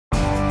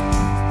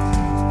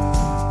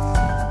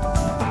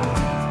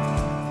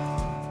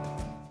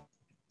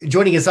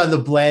Joining us on the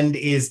blend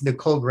is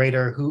Nicole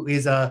Grader, who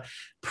is a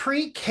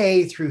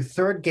pre-K through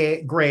third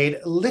grade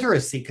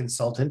literacy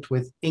consultant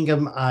with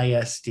Ingham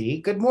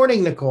ISD. Good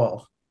morning,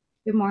 Nicole.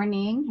 Good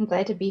morning. I'm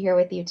glad to be here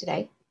with you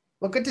today.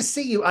 Well, good to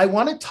see you. I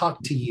want to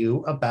talk to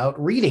you about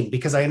reading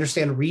because I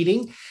understand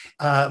reading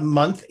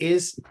month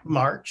is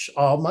March,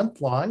 all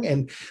month long,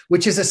 and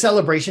which is a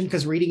celebration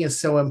because reading is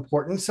so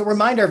important. So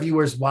remind our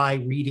viewers why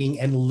reading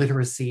and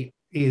literacy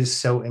is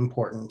so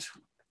important.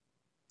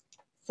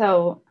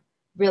 So,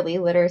 really,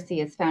 literacy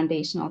is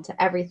foundational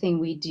to everything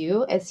we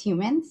do as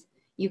humans.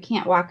 You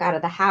can't walk out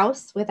of the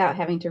house without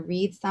having to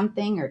read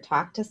something or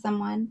talk to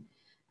someone.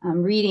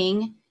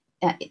 Reading,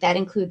 that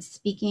includes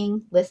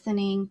speaking,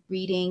 listening,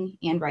 reading,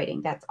 and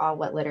writing. That's all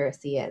what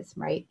literacy is,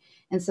 right?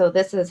 And so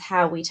this is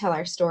how we tell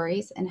our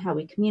stories and how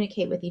we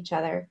communicate with each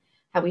other,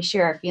 how we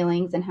share our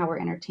feelings and how we're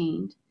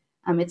entertained.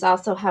 It's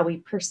also how we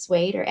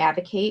persuade or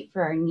advocate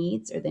for our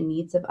needs or the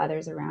needs of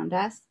others around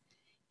us.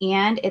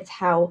 And it's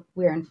how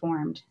we're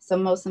informed. So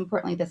most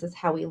importantly, this is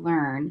how we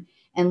learn.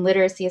 And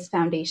literacy is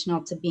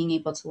foundational to being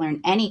able to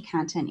learn any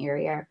content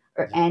area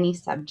or any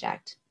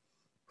subject.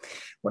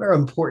 What are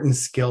important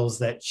skills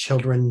that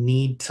children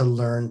need to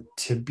learn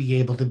to be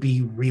able to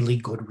be really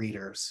good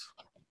readers?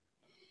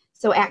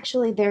 So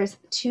actually, there's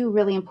two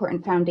really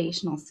important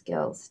foundational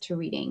skills to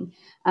reading.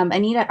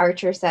 Anita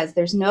Archer says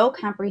there's no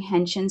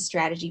comprehension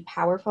strategy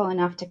powerful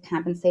enough to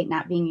compensate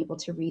not being able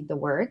to read the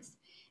words.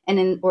 And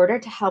in order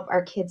to help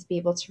our kids be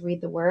able to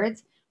read the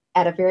words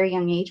at a very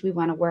young age, we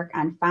want to work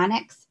on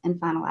phonics and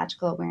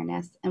phonological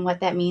awareness. And what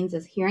that means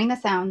is hearing the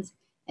sounds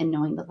and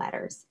knowing the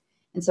letters.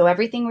 And so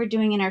everything we're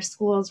doing in our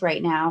schools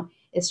right now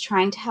is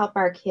trying to help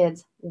our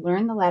kids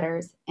learn the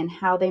letters and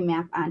how they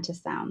map onto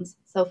sounds.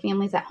 So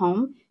families at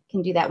home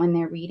can do that when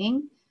they're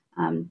reading,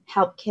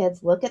 help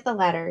kids look at the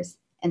letters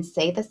and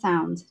say the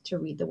sounds to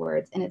read the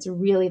words. And it's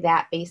really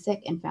that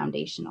basic and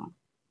foundational.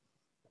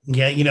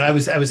 Yeah, I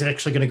was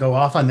actually going to go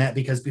off on that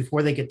because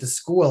before they get to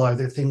school, are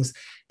there things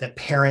that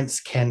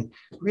parents can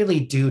really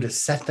do to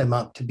set them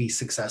up to be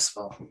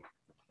successful?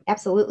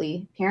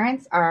 Absolutely.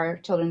 Parents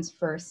are children's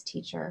first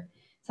teacher.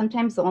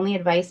 Sometimes the only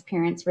advice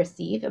parents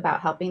receive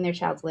about helping their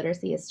child's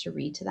literacy is to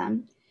read to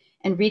them.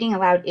 And reading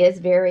aloud is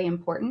very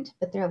important,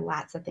 but there are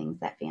lots of things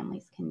that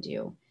families can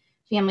do.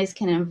 Families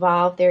can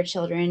involve their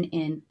children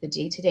in the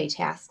day-to-day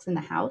tasks in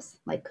the house,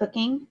 like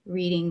cooking,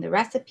 reading the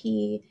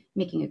recipe,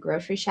 making a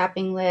grocery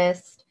shopping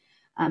list.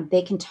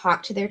 They can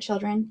talk to their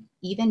children,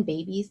 even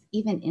babies,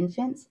 even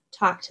infants,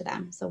 talk to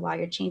them. So while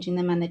you're changing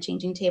them on the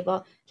changing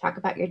table, talk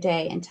about your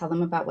day and tell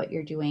them about what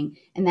you're doing.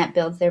 And that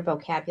builds their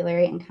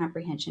vocabulary and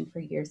comprehension for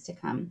years to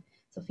come.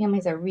 So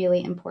families are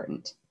really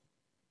important.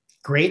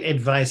 Great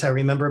advice. I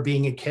remember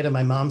being a kid and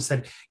my mom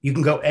said, you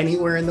can go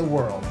anywhere in the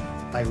world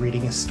by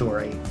reading a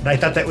story. And I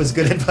thought that was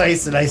good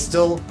advice and I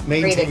still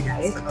maintain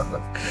it.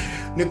 So,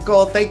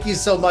 Nicole, thank you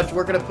so much.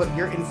 We're going to put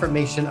your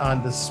information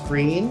on the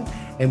screen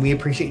and we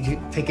appreciate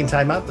you taking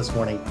time out this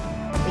morning.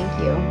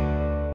 Thank you.